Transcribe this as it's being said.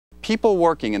People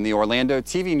working in the Orlando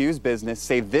TV news business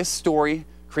say this story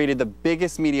created the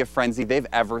biggest media frenzy they've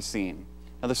ever seen.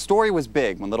 Now, the story was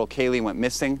big when little Kaylee went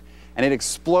missing, and it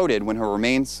exploded when her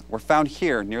remains were found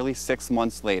here nearly 6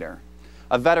 months later.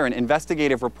 A veteran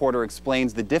investigative reporter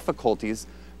explains the difficulties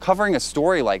covering a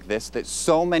story like this that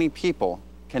so many people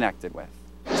connected with.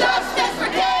 Justice for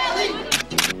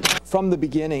Kaylee! From the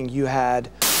beginning, you had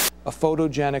a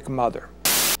photogenic mother.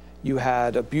 You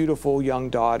had a beautiful young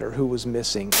daughter who was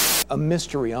missing. A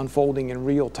mystery unfolding in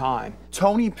real time.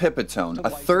 Tony Pipitone, a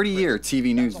 30-year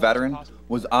TV news veteran,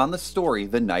 was on the story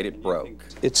the night it broke.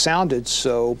 It sounded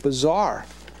so bizarre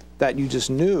that you just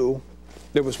knew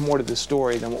there was more to the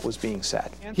story than what was being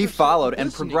said. He followed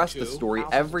and progressed the story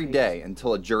every day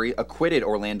until a jury acquitted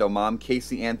Orlando mom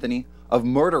Casey Anthony of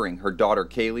murdering her daughter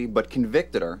Kaylee, but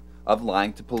convicted her of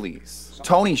lying to police.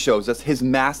 Tony shows us his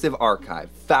massive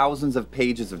archive, thousands of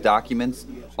pages of documents,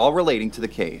 all relating to the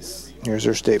case. Here's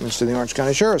her statements to the Orange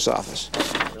County Sheriff's Office.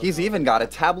 He's even got a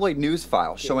tabloid news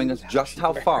file showing us just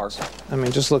how far, I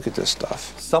mean, just look at this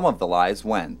stuff. some of the lies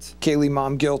went. Kaylee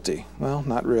mom guilty. Well,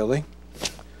 not really.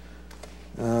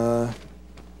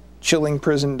 Chilling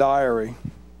prison diary.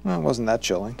 Well, it wasn't that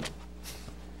chilling.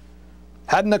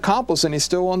 Had an accomplice and he's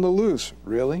still on the loose.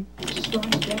 Really?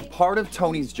 Part of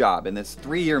Tony's job in this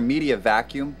 3-year media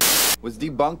vacuum was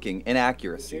debunking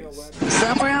inaccuracies.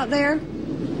 Somewhere out there,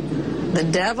 the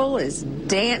devil is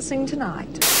dancing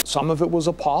tonight. Some of it was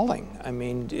appalling. I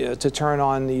mean, to turn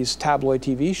on these tabloid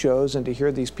TV shows and to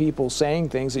hear these people saying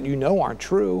things that you know aren't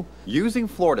true. Using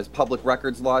Florida's public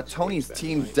records law, Tony's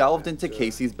team delved into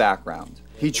Casey's background.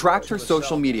 He tracked her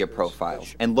social media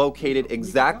profiles and located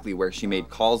exactly where she made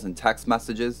calls and text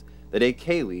messages the day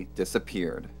Kaylee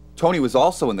disappeared. Tony was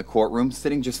also in the courtroom,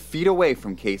 sitting just feet away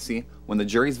from Casey when the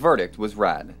jury's verdict was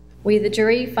read. We, the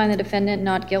jury, find the defendant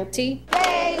not guilty.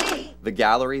 The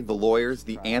gallery, the lawyers,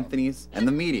 the Anthonys, and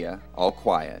the media all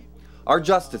quiet. Our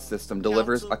justice system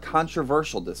delivers a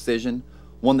controversial decision,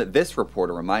 one that this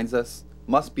reporter reminds us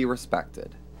must be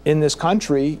respected. In this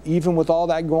country, even with all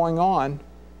that going on,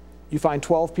 you find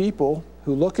 12 people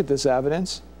who look at this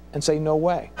evidence and say, no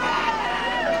way.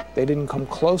 They didn't come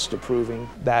close to proving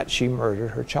that she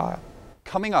murdered her child.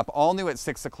 Coming up all new at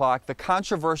 6 o'clock, the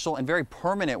controversial and very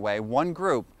permanent way one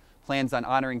group plans on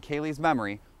honoring Kaylee's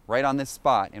memory right on this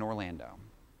spot in Orlando.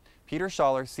 Peter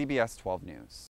Schaller, CBS 12 News.